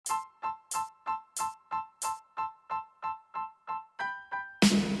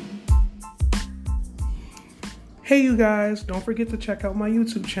Hey you guys, don't forget to check out my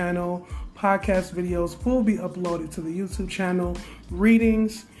YouTube channel. Podcast videos will be uploaded to the YouTube channel.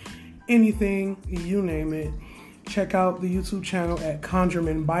 Readings, anything, you name it. Check out the YouTube channel at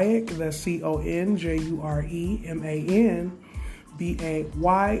Conjureman Bayek. That's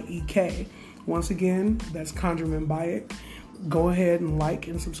ConjuremanBayek. Once again, that's Conjureman Bayek. Go ahead and like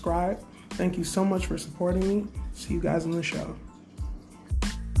and subscribe. Thank you so much for supporting me. See you guys on the show.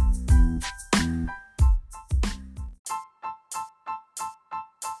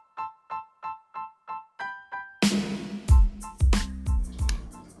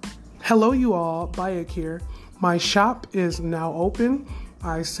 Hello you all, Bayek here. My shop is now open.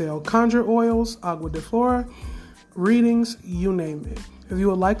 I sell conjure oils, agua de flora, readings, you name it. If you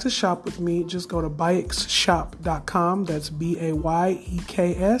would like to shop with me, just go to bayekshop.com. That's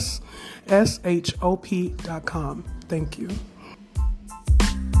BAYEKSSHOP.com. Thank you.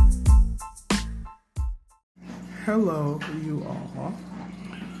 Hello you all.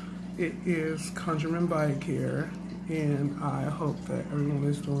 It is Conjureman Bayek here. And I hope that everyone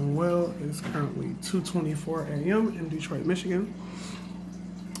is doing well. It's currently 2:24 a.m. in Detroit, Michigan.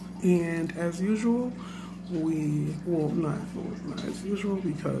 And as usual, not as usual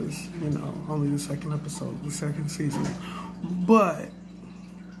because, only the second episode of the second season. But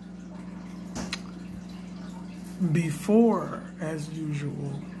before, as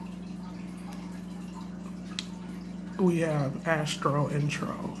usual, we have Astro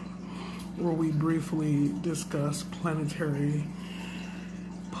Intro, where we briefly discuss planetary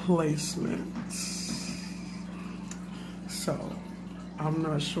placements. So, I'm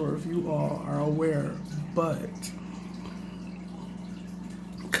not sure if you all are aware, but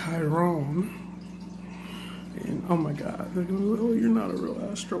Chiron, and oh my god, they're gonna be, oh, you're not a real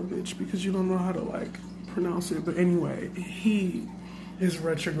astro bitch because you don't know how to pronounce it. But anyway, he is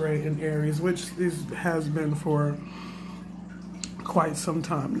retrograde in Aries, which has been for quite some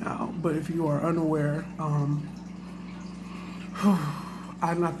time now. But if you are unaware,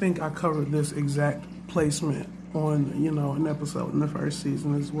 I think I covered this exact placement on an episode in the first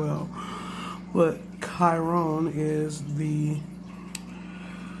season as well. But Chiron is the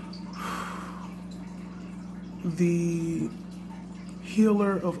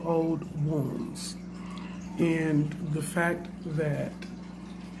healer of old wounds, and the fact that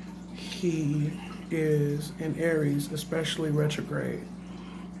he is in Aries, especially retrograde,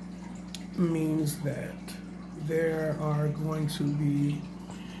 means that there are going to be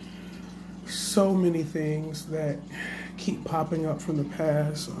so many things that keep popping up from the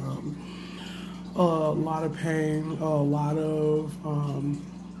past. A lot of pain, a lot of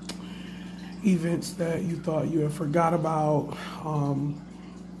events that you thought you had forgot about,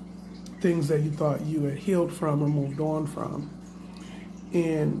 things that you thought you had healed from or moved on from.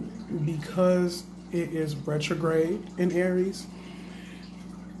 And because it is retrograde in Aries,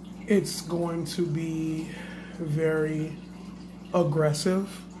 it's going to be very aggressive.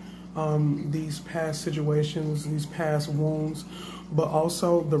 These past situations, these past wounds, but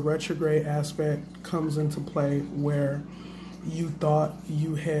also the retrograde aspect comes into play where you thought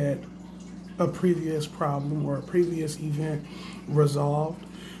you had a previous problem or a previous event resolved.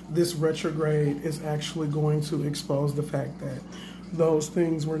 This retrograde is actually going to expose the fact that those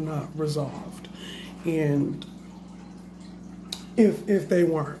things were not resolved. And if they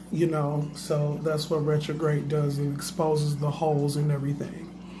weren't, so that's what retrograde does. It exposes the holes in everything.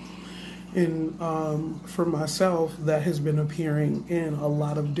 And for myself, that has been appearing in a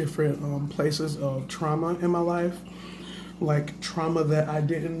lot of different places of trauma in my life, like trauma that I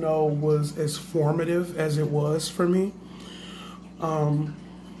didn't know was as formative as it was for me.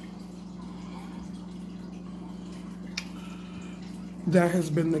 That has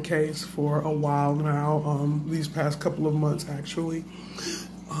been the case for a while now, these past couple of months actually.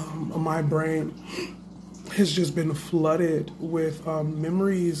 My brain has just been flooded with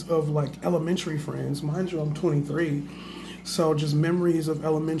memories of elementary friends. Mind you, I'm 23, so just memories of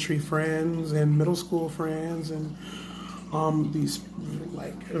elementary friends and middle school friends and these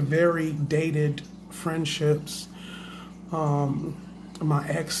very dated friendships, my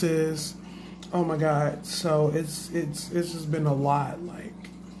exes. Oh my God! So it's just been a lot,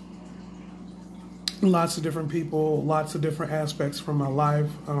 lots of different people, lots of different aspects from my life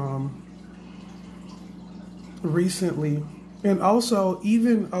recently, and also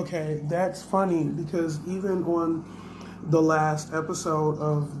that's funny because even on the last episode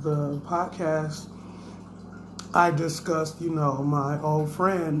of the podcast, I discussed my old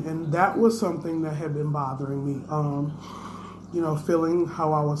friend, and that was something that had been bothering me. Feeling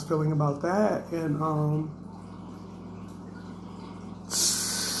how I was feeling about that. And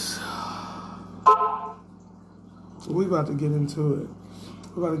we about to get into it.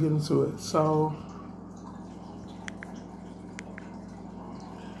 We're about to get into it. So,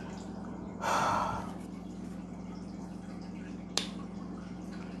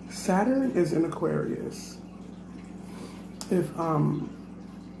 Saturn is in Aquarius. If I'm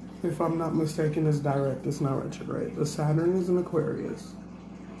not mistaken, it's direct. It's not retrograde. But Saturn is in Aquarius.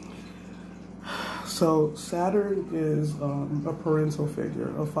 So Saturn is a parental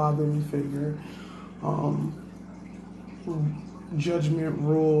figure, a fatherly figure. Judgment,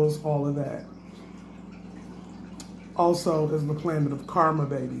 rules, all of that. Also is the planet of karma,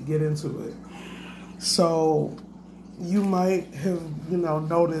 baby. Get into it. So you might have,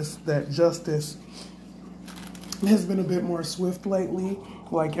 noticed that justice has been a bit more swift lately.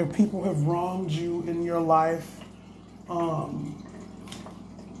 Like if people have wronged you in your life,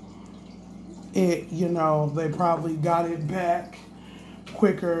 they probably got it back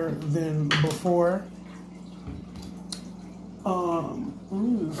quicker than before. Let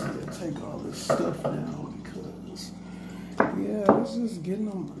me just take all this stuff down because, it's just getting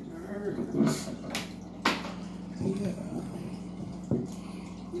on my nerves. Yeah.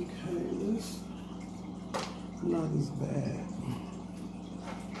 Okay, this not as bad.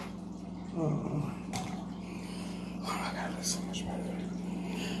 Oh my God, that's so much better.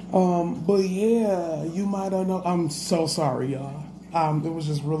 But yeah, you might have known. I'm so sorry, y'all. It was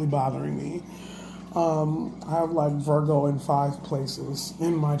just really bothering me. I have like Virgo in 5 places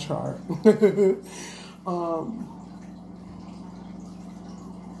in my chart.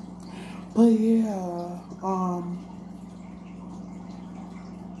 But yeah,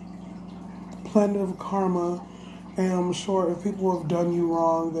 planet of karma, and I'm sure if people have done you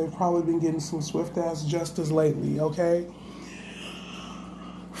wrong, they've probably been getting some swift ass justice lately. Okay.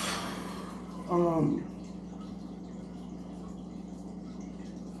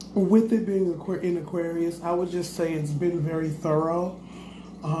 With it being in Aquarius, I would just say it's been very thorough.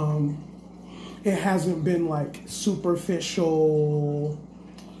 It hasn't been like superficial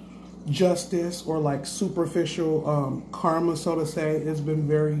justice or like superficial karma, so to say. It's been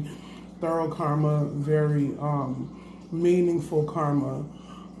very thorough karma, very meaningful karma.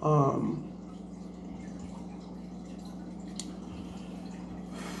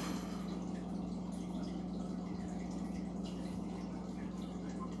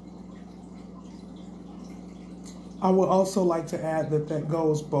 I would also like to add that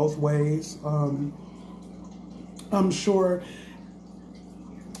goes both ways. I'm sure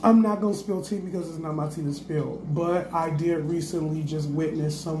I'm not going to spill tea because it's not my tea to spill, but I did recently just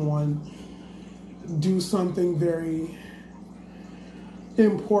witness someone do something very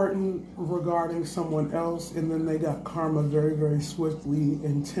important regarding someone else, and then they got karma very, very swiftly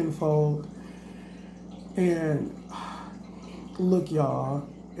and tenfold. And look, y'all,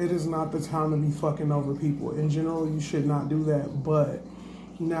 it is not the time to be fucking over people. In general, you should not do that, but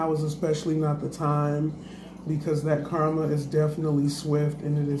now is especially not the time because that karma is definitely swift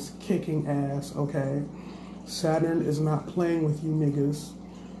and it is kicking ass, okay? Saturn is not playing with you niggas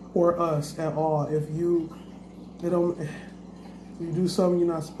or us at all. If you do something you're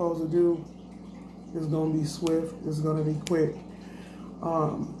not supposed to do, it's gonna be swift, it's gonna be quick,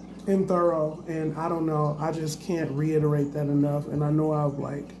 and thorough. And I don't know, I just can't reiterate that enough. And I know I've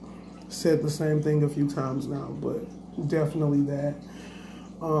like said the same thing a few times now, but definitely that.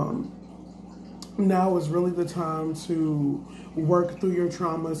 Now is really the time to work through your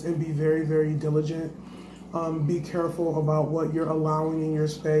traumas and be very, very diligent. Be careful about what you're allowing in your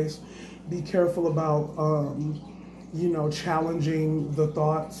space. Be careful about, challenging the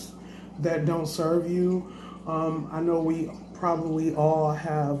thoughts that don't serve you. I know we probably all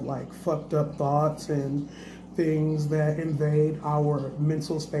have like fucked up thoughts and things that invade our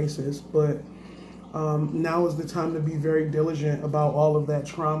mental spaces, but now is the time to be very diligent about all of that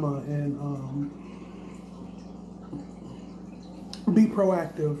trauma and be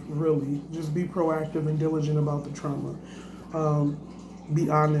proactive, really. Just be proactive and diligent about the trauma. Be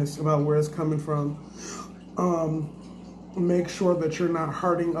honest about where it's coming from. Make sure that you're not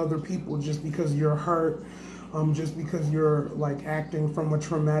hurting other people just because you're hurt, just because you're like acting from a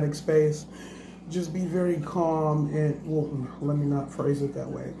traumatic space. Just be very calm and, well, let me not phrase it that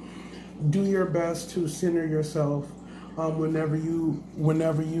way. Do your best to center yourself whenever you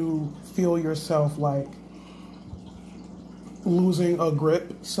feel yourself like losing a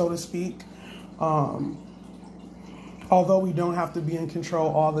grip, so to speak. Although we don't have to be in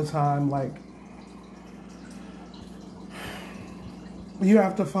control all the time, like, you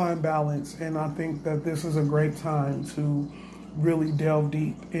have to find balance. And I think that this is a great time to really delve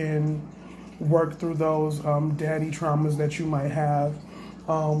deep and work through those daddy traumas that you might have.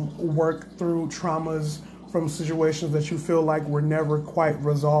 Work through traumas from situations that you feel like were never quite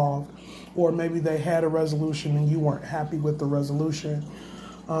resolved, or maybe they had a resolution and you weren't happy with the resolution.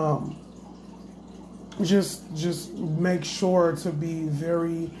 Just make sure to be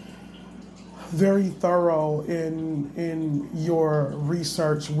very, very thorough in your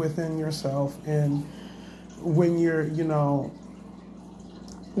research within yourself, and when you're,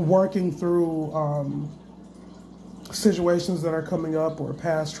 working through situations that are coming up, or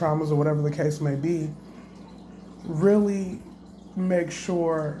past traumas, or whatever the case may be, really make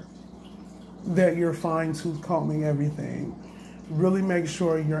sure that you're fine-tooth combing everything. Really make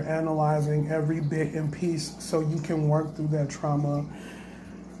sure you're analyzing every bit and piece so you can work through that trauma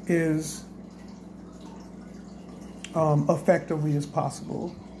as effectively as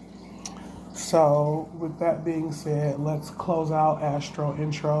possible. So with that being said, let's close out Astro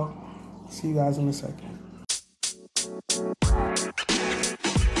Intro. See you guys in a second.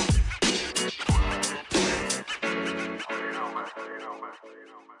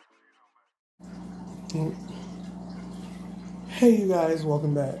 Hey you guys,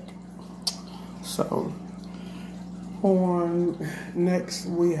 welcome back. So on next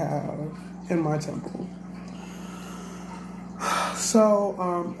we have In My Temple.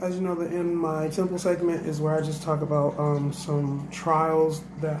 So as you know, the In My Temple segment is where I just talk about some trials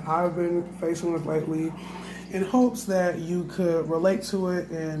that I've been facing with lately, in hopes that you could relate to it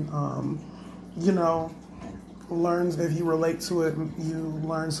and if you relate to it, you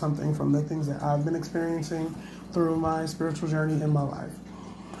learn something from the things that I've been experiencing through my spiritual journey in my life.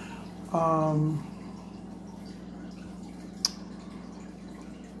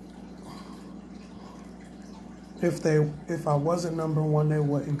 If I wasn't number one, they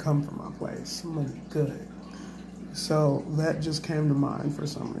wouldn't come from my place. I'm really good. So that just came to mind for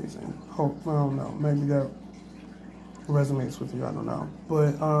some reason. I don't know. Maybe that resonates with you. I don't know.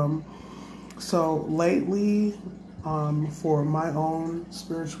 But so lately, for my own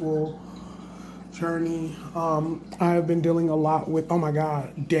spiritual journey, I have been dealing a lot with, oh my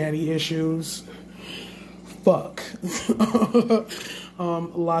God, daddy issues. Fuck.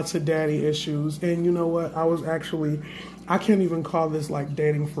 Lots of daddy issues. And you know what? I can't even call this like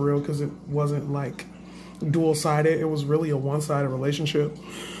dating for real, because it wasn't like dual-sided. It was really a one-sided relationship.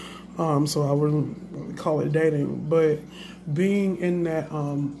 So I wouldn't call it dating. But being in that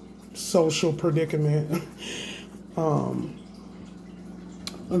social predicament,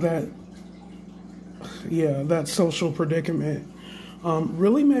 that social predicament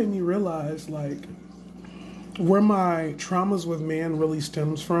really made me realize like where my traumas with men really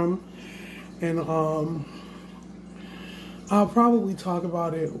stems from. And I'll probably talk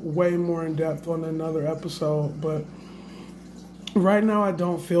about it way more in depth on another episode, but right now I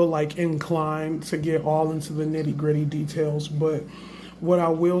don't feel like inclined to get all into the nitty gritty details. But what I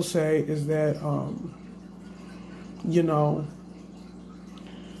will say is that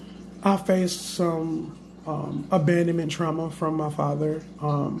I faced some abandonment trauma from my father.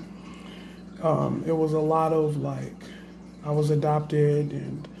 It was a lot of like, I was adopted,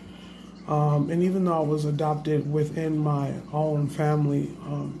 and even though I was adopted within my own family,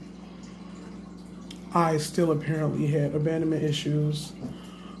 I still apparently had abandonment issues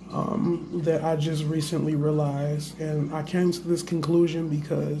that I just recently realized. And I came to this conclusion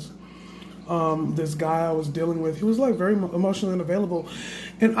because this guy I was dealing with, he was like very emotionally unavailable.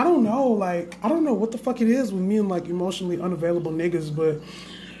 And I don't know what the fuck it is with me and like emotionally unavailable niggas, but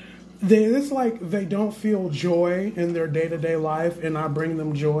it's like they don't feel joy in their day-to-day life, and I bring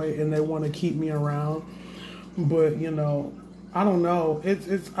them joy and they want to keep me around. But I don't know.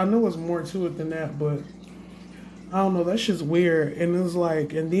 It's I know it's more to it than that, but I don't know. That shit's weird. And it was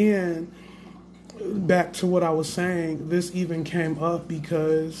like, and then back to what I was saying, this even came up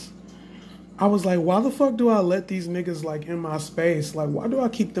because I was like, why the fuck do I let these niggas like in my space? Like, why do I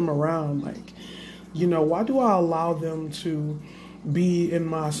keep them around? Like, why do I allow them to be in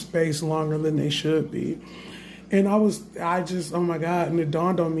my space longer than they should be? And oh my God, and it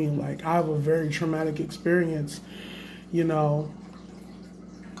dawned on me, like, I have a very traumatic experience,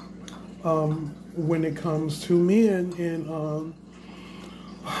 when it comes to men. And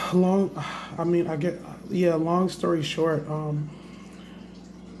long story short,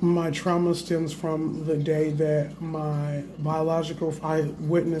 my trauma stems from the day that I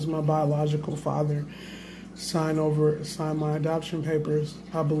witnessed my biological father sign my adoption papers,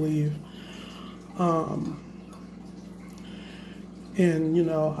 I believe.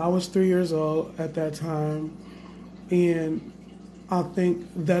 And I was 3 years old at that time, and I think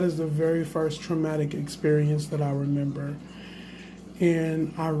that is the very first traumatic experience that I remember.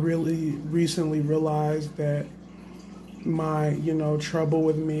 And I really recently realized that my, trouble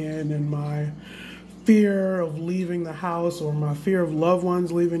with men and my fear of leaving the house or my fear of loved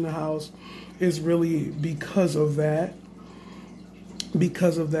ones leaving the house is really because of that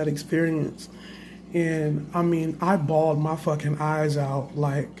experience. And I mean, I bawled my fucking eyes out,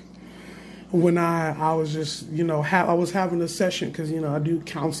 like when I was just, I was having a session because, I do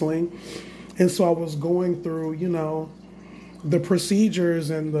counseling. And so I was going through, the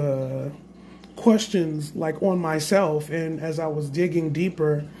procedures and the questions like on myself. And as I was digging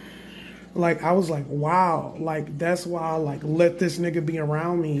deeper, like I was like, wow, like that's why I like let this nigga be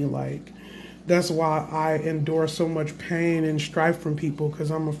around me. Like that's why I endure so much pain and strife from people, because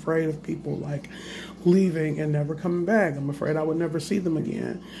I'm afraid of people like leaving and never coming back. I'm afraid I would never see them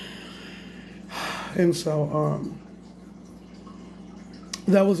again. And so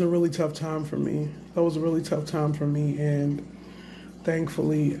that was a really tough time for me. And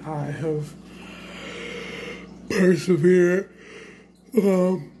thankfully I have persevered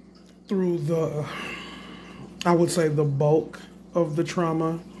through I would say the bulk of the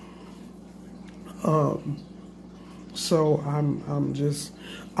trauma. So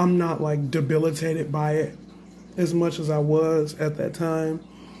I'm not like debilitated by it as much as I was at that time.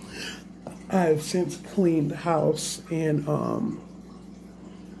 I have since cleaned house, and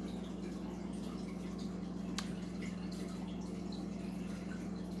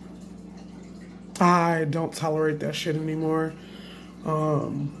I don't tolerate that shit anymore.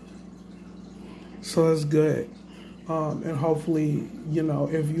 So that's good. And hopefully,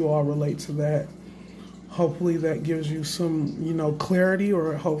 if you all relate to that, hopefully that gives you some, clarity,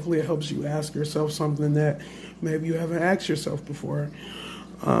 or hopefully it helps you ask yourself something that maybe you haven't asked yourself before.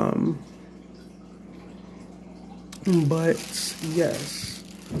 But yes.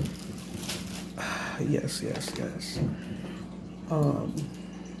 Yes.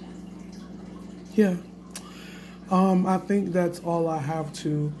 Yeah. I think that's all I have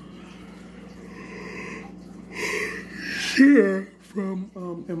to share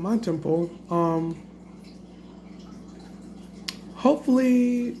from in my temple.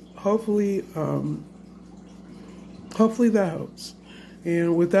 Hopefully that helps.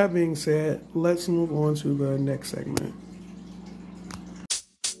 And with that being said, let's move on to the next segment.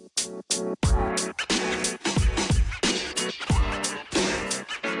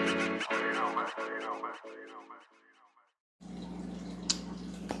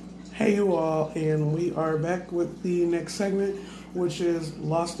 Hey you all, and we are back with the next segment, which is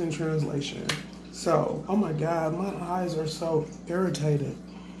Lost in Translation. So, oh my God, my eyes are so irritated.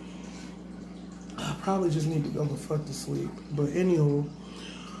 I probably just need to go the fuck to sleep. But anywho,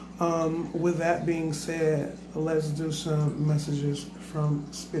 with that being said, let's do some messages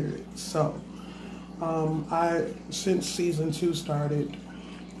from Spirit. So, since season 2 started,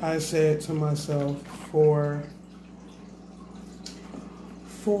 I said to myself, for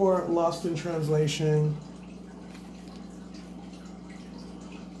Lost in Translation,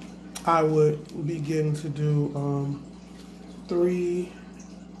 I would begin to do 3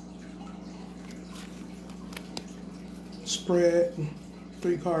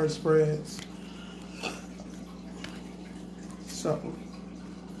 card spreads.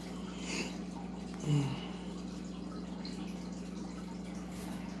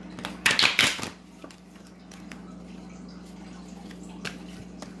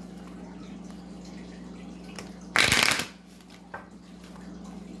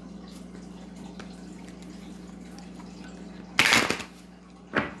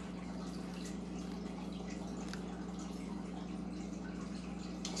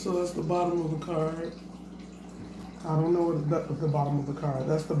 So that's the bottom of the card. I don't know what the bottom of the card.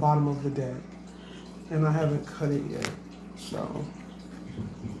 That's the bottom of the deck. And I haven't cut it yet. So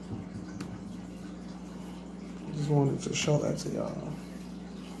I just wanted to show that to y'all.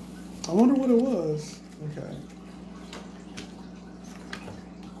 I wonder what it was. Okay.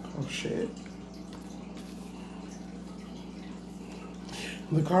 Oh shit.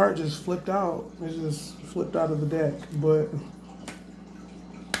 The card just flipped out. It just flipped out of the deck. But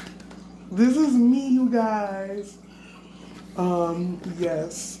this is me, you guys.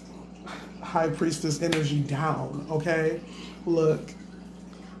 Yes. High Priestess energy down, okay? Look,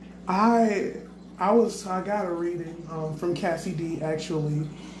 I got a reading from Cassie D, actually.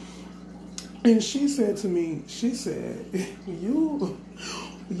 And she said to me, you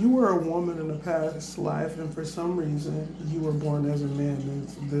were a woman in a past life, and for some reason you were born as a man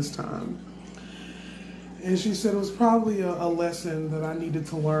this time. And she said it was probably a lesson that I needed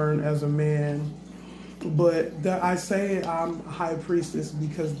to learn as a man. But I say I'm High Priestess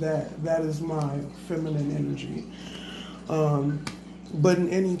because that is my feminine energy. But in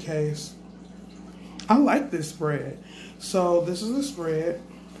any case, I like this spread. So this is a spread.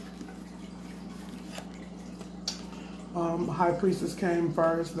 High Priestess came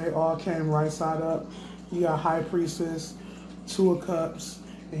first. They all came right side up. You got High Priestess, Two of Cups,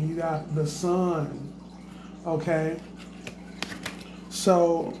 and you got the Sun. Okay?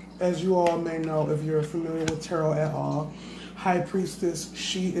 So, as you all may know, if you're familiar with tarot at all, High Priestess,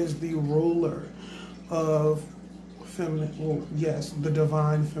 she is the ruler of feminine, well, yes, the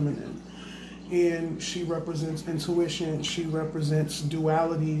divine feminine. And she represents intuition, she represents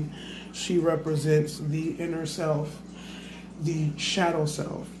duality, she represents the inner self, the shadow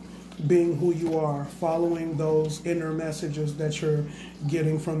self, being who you are, following those inner messages that you're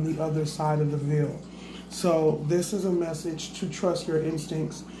getting from the other side of the veil. So this is a message to trust your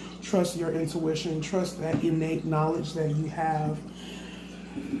instincts, trust your intuition, trust that innate knowledge that you have.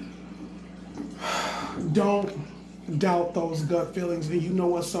 Don't doubt those gut feelings. And you know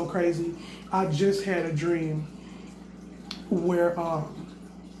what's so crazy? I just had a dream where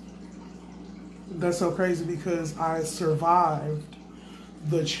that's so crazy because I survived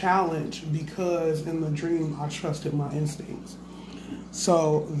the challenge because in the dream I trusted my instincts.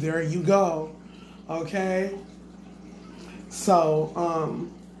 So there you go. Okay? So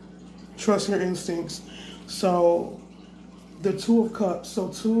trust your instincts. So the Two of Cups. So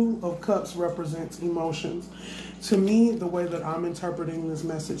Two of Cups represents emotions. To me, the way that I'm interpreting this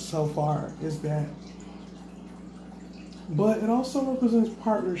message so far is that, but it also represents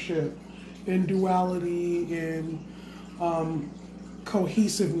partnership and duality and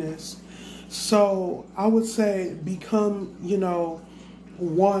cohesiveness. So I would say become,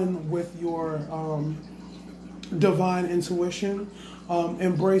 one with your divine intuition.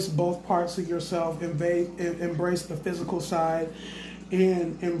 Embrace both parts of yourself. Embrace the physical side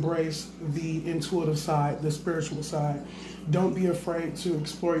and embrace the intuitive side, the spiritual side. Don't be afraid to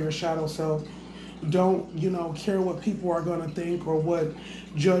explore your shadow self. Don't, care what people are going to think or what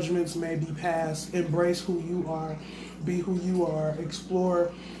judgments may be passed. Embrace who you are. Be who you are. Explore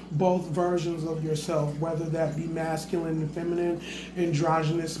both versions of yourself, whether that be masculine and feminine,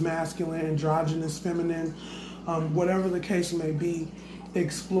 androgynous masculine, androgynous feminine, whatever the case may be.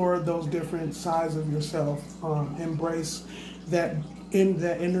 Explore those different sides of yourself. Embrace that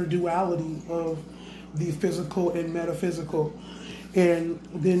inner duality of the physical and metaphysical. And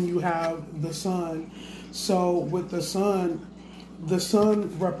then you have the Sun. So with the Sun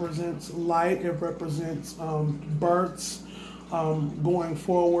represents light. It represents births, going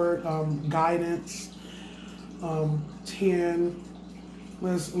forward, guidance. 10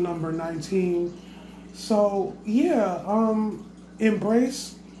 was number 19. So yeah,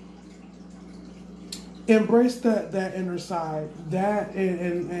 embrace that inner side, that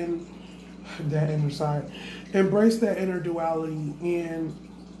and that inner side. Embrace that inner duality and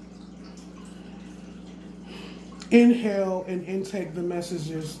inhale and intake the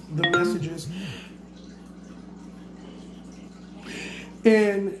messages,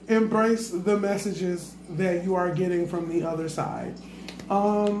 and embrace the messages that you are getting from the other side.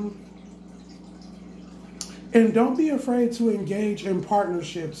 And don't be afraid to engage in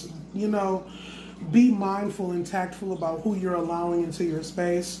partnerships. Be mindful and tactful about who you're allowing into your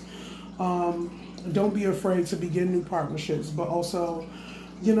space. Don't be afraid to begin new partnerships, but also,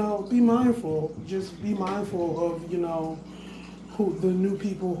 be mindful. Just be mindful of, who the new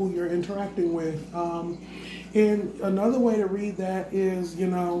people who you're interacting with. And another way to read that is,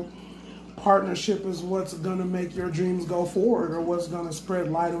 partnership is what's going to make your dreams go forward, or what's going to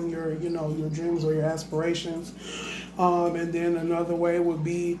spread light on your, your dreams or your aspirations. And then another way would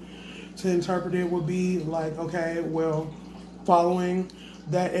be to interpret it would be like, okay, well, following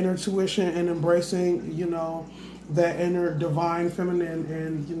that inner tuition and embracing, that inner divine feminine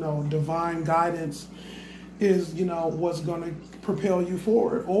and, divine guidance is, what's going to propel you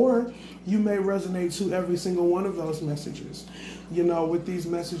forward. Or you may resonate to every single one of those messages. With these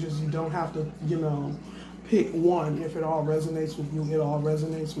messages, you don't have to, pick one. If it all resonates with you, it all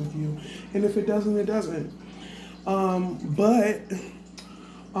resonates with you. And if it doesn't, it doesn't.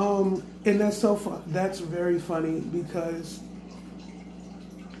 And that's so fun. That's very funny because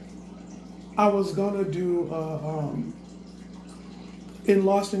I was gonna do in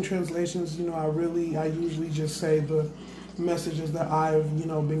Lost in Translations. I usually just say the messages that I've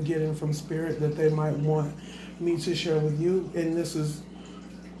been getting from Spirit that they might want me to share with you, and this is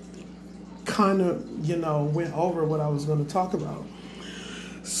kind of went over what I was going to talk about.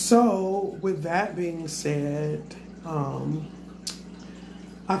 So with that being said,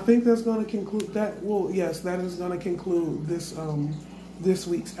 I think that's going to conclude that. Well, yes, that is going to conclude this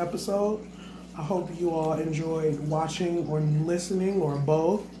week's episode. I hope you all enjoyed watching or listening or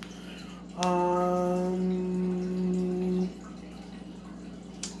both. Do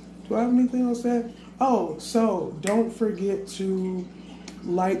I have anything else to add? Oh, so don't forget to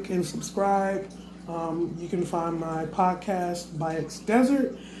like and subscribe. You can find my podcast, Bayek's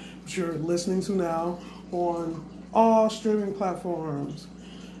Desert, which you're listening to now, on all streaming platforms.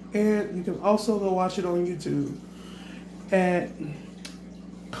 And you can also go watch it on YouTube at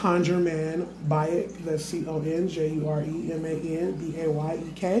Conjure Man Bayek, that's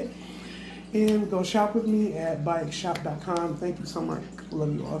ConjuremanBayek. And go shop with me at bayekshop.com. Thank you so much.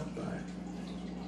 Love you all. Bye.